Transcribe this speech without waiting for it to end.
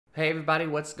Hey everybody,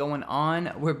 what's going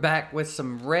on? We're back with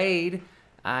some raid.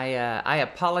 I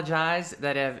apologize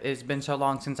that it's been so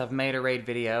long since I've made a raid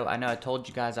video. I know I told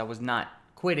you guys I was not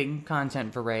quitting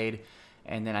content for raid,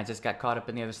 and then I just got caught up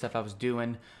in the other stuff I was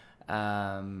doing,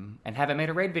 and haven't made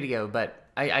a raid video. But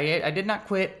I did not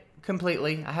quit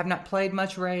completely. I have not played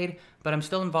much raid, but I'm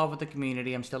still involved with the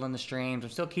community. I'm still in the streams.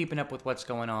 I'm still keeping up with what's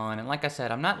going on. And like I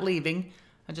said, I'm not leaving.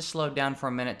 I just slowed down for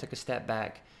a minute, took a step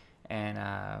back. And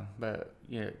but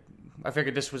yeah, I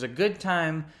figured this was a good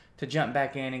time to jump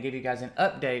back in and give you guys an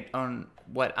update on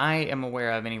what I am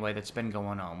aware of anyway that's been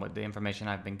going on with the information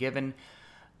I've been given.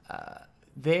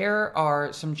 There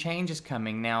are some changes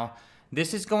coming. Now,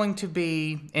 this is going to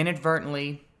be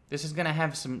inadvertently, this is going to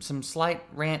have some slight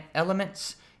rant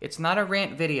elements. It's not a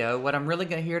rant video. What I'm really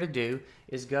here to do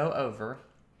is go over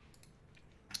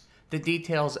the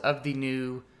details of the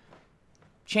new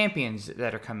champions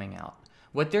that are coming out.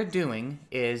 What they're doing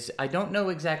is, I don't know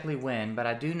exactly when, but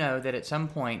I do know that at some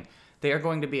point they are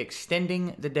going to be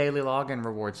extending the daily login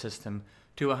reward system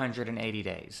to 180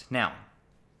 days. Now,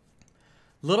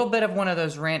 little bit of one of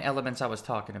those rant elements I was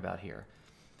talking about here.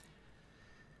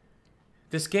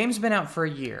 This game's been out for a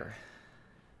year,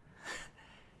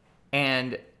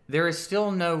 and there is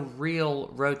still no real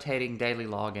rotating daily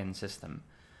login system.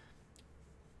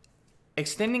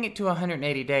 Extending it to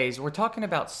 180 days, we're talking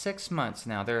about 6 months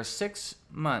now. There are 6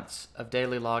 months of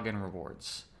daily login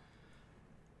rewards.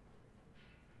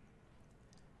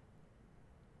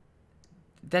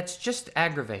 That's just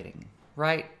aggravating,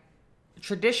 right?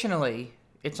 Traditionally,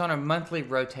 it's on a monthly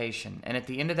rotation, and at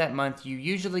the end of that month, you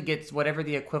usually get whatever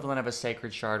the equivalent of a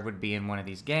sacred shard would be in one of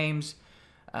these games.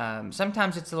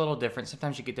 Sometimes it's a little different.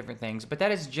 Sometimes you get different things, but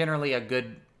that is generally a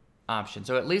good option.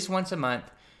 So at least once a month,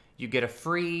 you get a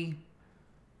free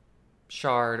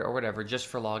shard or whatever just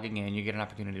for logging in. You get an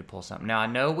opportunity to pull something. Now, I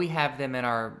know we have them in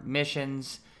our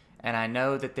missions, and I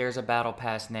know that there's a battle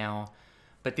pass now,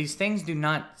 but these things do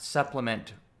not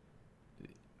supplement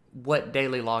what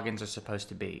daily logins are supposed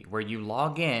to be, where you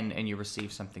log in and you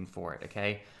receive something for it,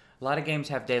 okay? A lot of games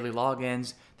have daily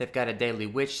logins. They've got a daily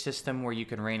witch system where you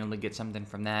can randomly get something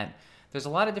from that. There's a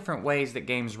lot of different ways that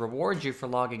games reward you for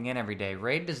logging in every day.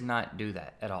 Raid does not do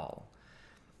that at all,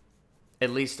 at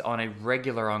least on a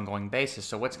regular ongoing basis.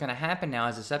 So what's going to happen now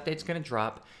is this update's going to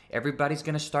drop. Everybody's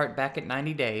going to start back at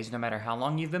 90 days, no matter how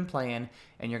long you've been playing,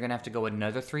 and you're going to have to go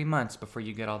another 3 months before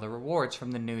you get all the rewards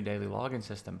from the new daily login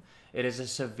system. It is a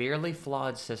severely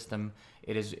flawed system.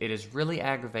 It is really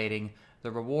aggravating.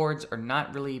 The rewards are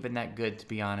not really even that good, to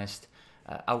be honest.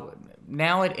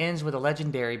 Now it ends with a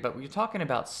legendary, but you're talking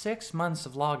about 6 months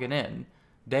of logging in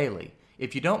daily.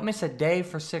 If you don't miss a day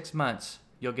for 6 months,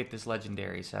 you'll get this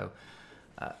legendary. So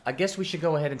I guess we should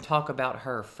go ahead and talk about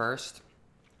her first.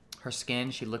 Her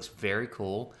skin, she looks very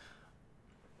cool.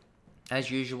 As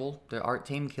usual, the art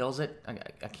team kills it.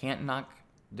 I can't knock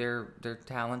their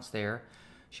talents there.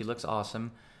 She looks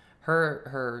awesome.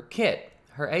 Her kit,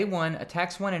 her A1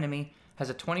 attacks one enemy, has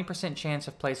a 20% chance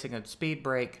of placing a speed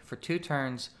break for 2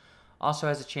 turns. Also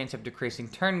has a chance of decreasing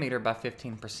turn meter by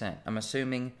 15%. I'm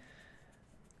assuming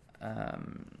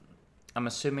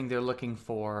they're looking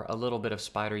for a little bit of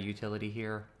spider utility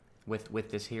here with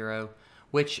this hero,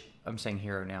 which, I'm saying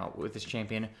hero now, with this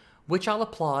champion, which I'll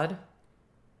applaud.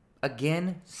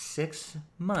 Again, 6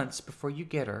 months before you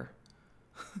get her.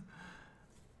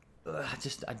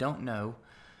 I don't know.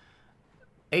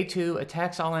 A2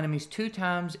 attacks all enemies 2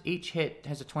 times. Each hit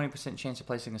has a 20% chance of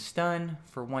placing a stun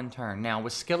for 1 turn. Now,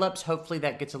 with skill ups, hopefully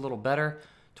that gets a little better.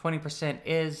 20%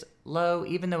 is low,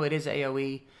 even though it is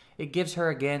AoE. It gives her,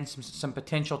 again, some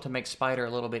potential to make Spider a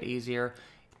little bit easier.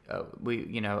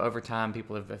 Over time,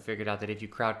 people have figured out that if you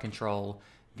crowd control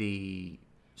the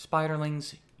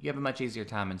Spiderlings, you have a much easier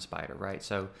time in Spider, right?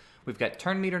 So we've got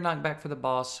turn meter knockback for the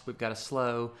boss, we've got a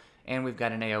slow, and we've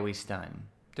got an AoE stun.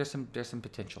 There's some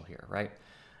potential here, right?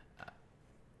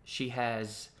 She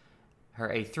has her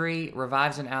A3,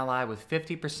 revives an ally with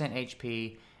 50%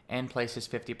 HP, and places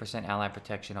 50% ally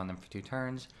protection on them for 2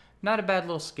 turns. Not a bad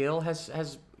little skill.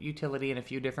 Has utility in a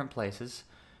few different places.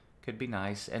 Could be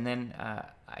nice. And then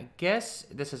I guess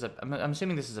this is I'm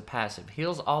assuming this is a passive.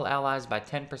 Heals all allies by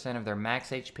 10% of their max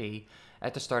HP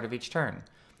at the start of each turn.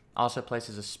 Also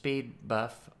places a speed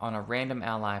buff on a random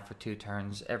ally for 2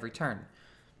 turns every turn.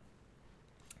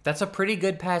 That's a pretty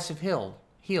good passive heal.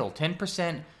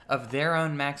 10% of their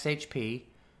own max HP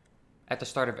at the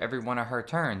start of every one of her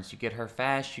turns. You get her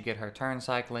fast, you get her turn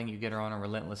cycling, you get her on a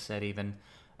relentless set even.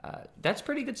 That's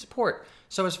pretty good support.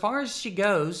 So as far as she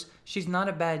goes, she's not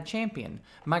a bad champion.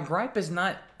 My gripe has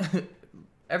not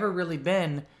ever really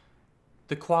been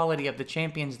the quality of the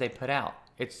champions they put out.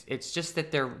 It's just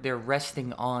that they're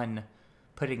resting on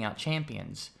putting out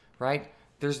champions, right?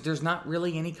 There's not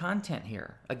really any content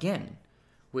here. Again,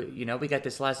 we got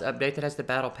this last update that has the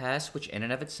battle pass, which in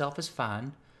and of itself is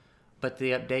fine, but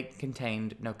the update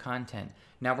contained no content.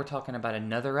 Now we're talking about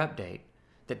another update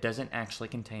that doesn't actually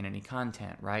contain any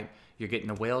content, right? You're getting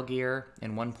the whale gear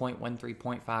in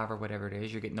 1.13.5 or whatever it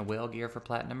is. You're getting the whale gear for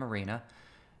Platinum Arena,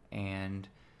 and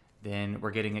then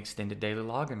we're getting extended daily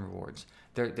login rewards.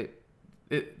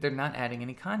 They're not adding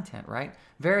any content, right?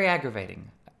 Very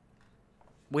aggravating.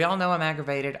 We all know I'm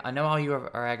aggravated. I know all you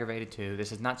are aggravated too.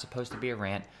 This is not supposed to be a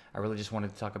rant. I really just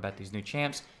wanted to talk about these new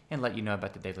champs and let you know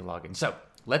about the daily login. So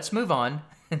let's move on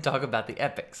and talk about the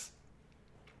epics.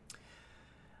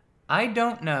 I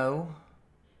don't know.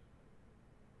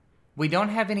 We don't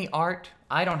have any art.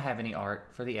 I don't have any art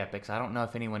for the epics. I don't know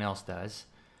if anyone else does.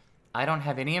 I don't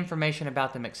have any information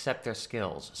about them except their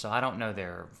skills. So I don't know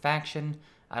their faction.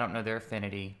 I don't know their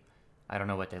affinity. I don't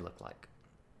know what they look like.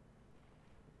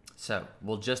 So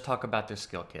we'll just talk about their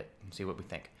skill kit and see what we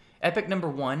think. Epic number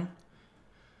 1.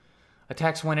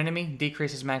 Attacks one enemy,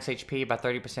 decreases max HP by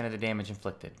 30% of the damage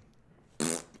inflicted.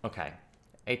 Okay.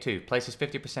 A2. Places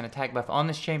 50% attack buff on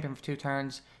this champion for 2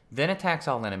 turns, then attacks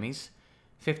all enemies.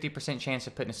 50% chance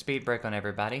of putting a speed break on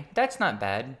everybody. That's not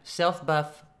bad. Self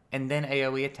buff and then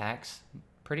AoE attacks.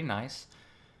 Pretty nice.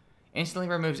 Instantly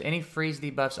removes any freeze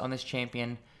debuffs on this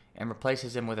champion and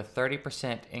replaces them with a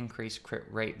 30% increased crit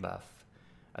rate buff,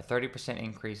 a 30%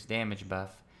 increased damage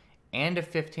buff, and a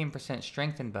 15%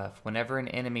 strengthen buff whenever an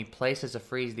enemy places a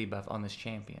freeze debuff on this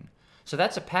champion. So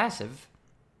that's a passive.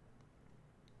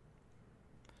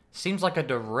 Seems like a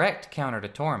direct counter to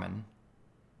Tormund.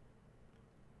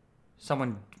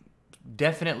 Someone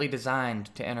definitely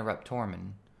designed to interrupt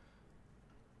Tormund.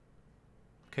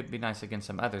 Could be nice against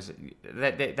some others.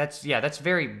 That's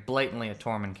very blatantly a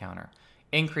Tormund counter.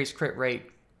 Increased crit rate,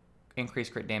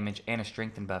 increased crit damage, and a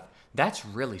strengthen buff. That's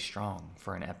really strong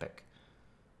for an epic.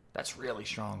 That's really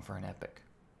strong for an epic.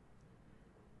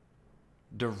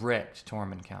 Direct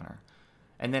Tormund counter.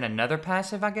 And then another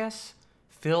passive, I guess,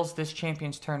 fills this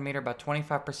champion's turn meter by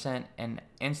 25% and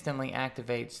instantly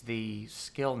activates the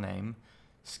skill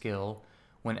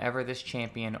whenever this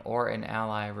champion or an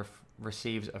ally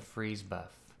receives a freeze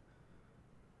buff.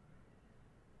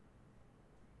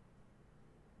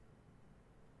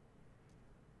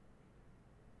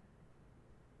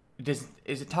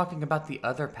 Is it talking about the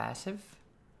other passive?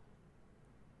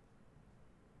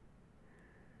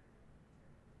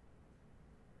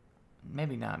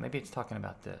 Maybe not. Maybe it's talking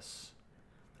about this.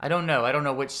 I don't know. I don't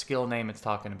know which skill name it's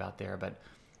talking about there, but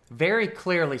very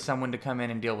clearly someone to come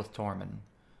in and deal with Tormund.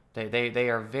 They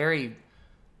are very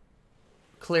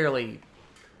clearly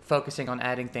focusing on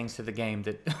adding things to the game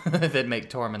that that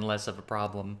make Tormund less of a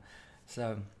problem.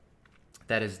 So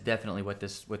that is definitely what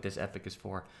this epic is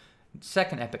for.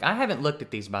 Second epic. I haven't looked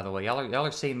at these, by the way. Y'all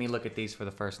are seeing me look at these for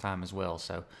the first time as well.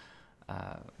 So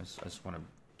I just want to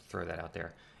throw that out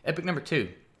there. Epic number 2.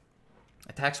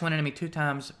 Attacks one enemy 2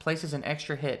 times, places an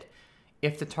extra hit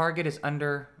if the target is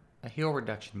under a heal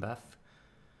reduction buff.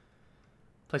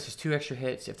 Places 2 extra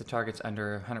hits if the target's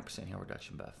under 100% heal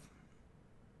reduction buff.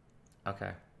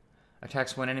 Okay.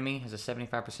 Attacks one enemy, has a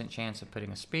 75% chance of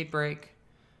putting a speed break.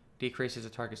 Decreases the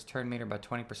target's turn meter by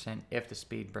 20% if the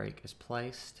speed break is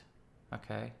placed.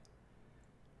 Okay.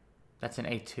 That's an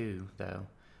A2, though.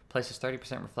 Places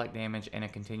 30% reflect damage and a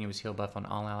continuous heal buff on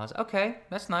all allies. Okay,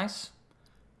 that's nice.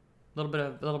 A little bit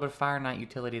of Fire Knight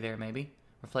utility there, maybe.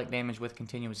 Reflect damage with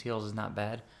continuous heals is not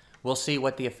bad. We'll see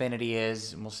what the affinity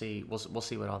is, and we'll see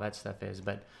what all that stuff is.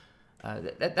 But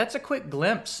that's a quick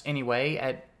glimpse, anyway,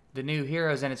 at the new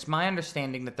heroes, and it's my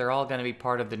understanding that they're all going to be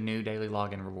part of the new daily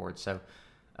login reward. So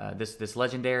this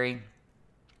legendary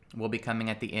will be coming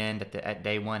at the end at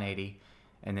day 180,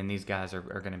 and then these guys are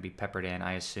going to be peppered in,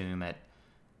 I assume, at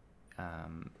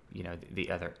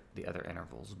the other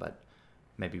intervals, but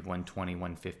maybe 120,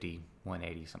 150,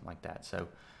 180, something like that. So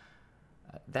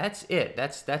that's it.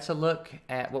 That's a look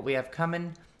at what we have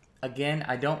coming. Again,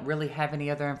 I don't really have any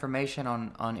other information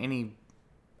on any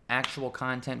actual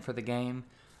content for the game.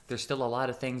 There's still a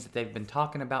lot of things that they've been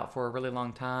talking about for a really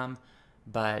long time,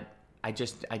 but I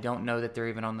don't know that they're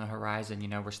even on the horizon.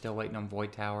 We're still waiting on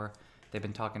Void Tower. They've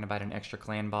been talking about an extra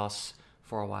clan boss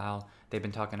for a while. They've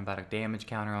been talking about a damage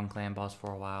counter on clan boss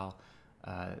for a while.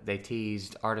 They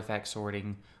teased artifact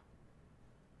sorting.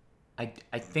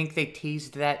 I think they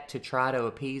teased that to try to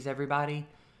appease everybody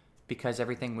because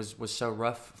everything was so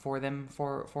rough for them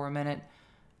for a minute.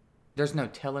 There's no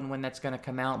telling when that's going to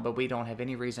come out, but we don't have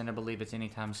any reason to believe it's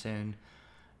anytime soon.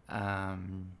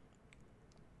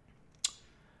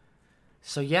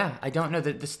 So yeah, I don't know.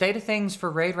 The state of things for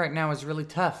Raid right now is really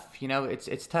tough. You know,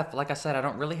 it's tough. Like I said, I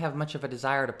don't really have much of a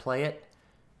desire to play it.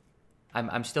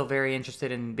 I'm still very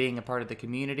interested in being a part of the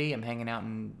community. I'm hanging out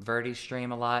in Verdi's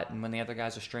stream a lot, and when the other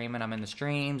guys are streaming, I'm in the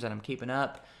streams and I'm keeping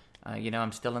up. You know,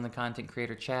 I'm still in the content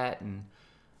creator chat, and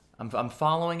I'm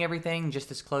following everything just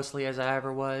as closely as I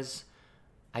ever was.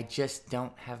 I just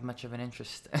don't have much of an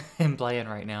interest in playing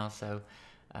right now, so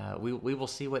we will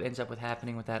see what ends up with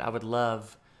happening with that. I would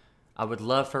love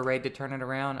for Raid to turn it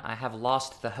around. I have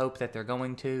lost the hope that they're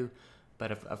going to,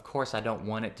 but of course I don't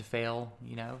want it to fail.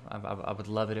 You know, I would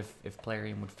love it if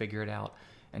Plarium would figure it out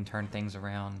and turn things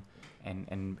around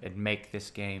and make this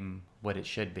game what it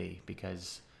should be,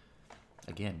 because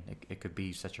again, it could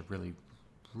be such a really,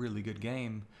 really good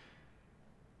game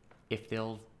if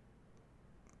they'll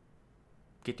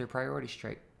get their priorities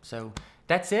straight. So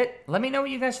that's it. Let me know what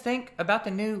you guys think about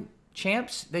the new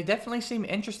champs. They definitely seem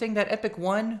interesting. That Epic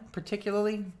 1,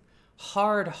 particularly.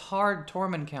 Hard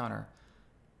Torment counter.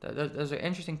 Those are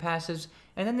interesting passives.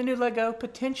 And then the new Lego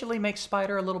potentially makes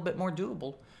Spider a little bit more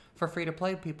doable for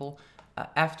free-to-play people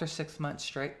after 6 months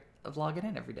straight of logging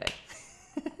in every day.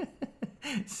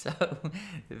 So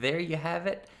there you have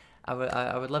it.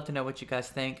 I would love to know what you guys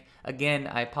think. Again,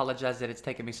 I apologize that it's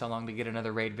taken me so long to get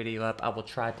another raid video up. I will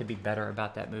try to be better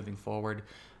about that moving forward.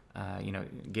 You know,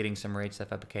 getting some raid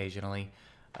stuff up occasionally.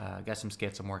 Got some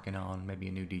skits I'm working on. Maybe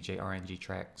a new DJ RNG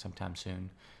track sometime soon.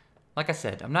 Like I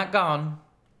said, I'm not gone.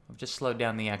 I've just slowed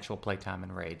down the actual playtime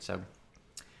in raid. So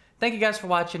thank you guys for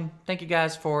watching. Thank you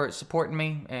guys for supporting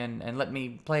me and letting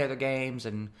me play other games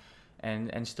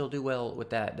and still do well with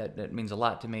that. That means a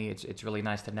lot to me. It's really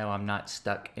nice to know I'm not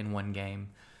stuck in one game.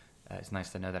 It's nice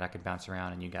to know that I can bounce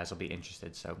around and you guys will be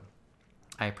interested. So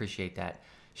I appreciate that.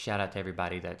 Shout out to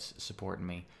everybody that's supporting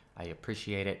me. I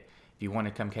appreciate it. If you want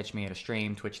to come catch me at a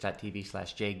stream,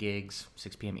 twitch.tv/JGigs,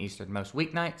 6 p.m. Eastern most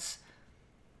weeknights.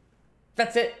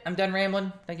 That's it. I'm done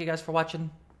rambling. Thank you guys for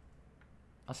watching.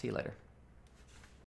 I'll see you later.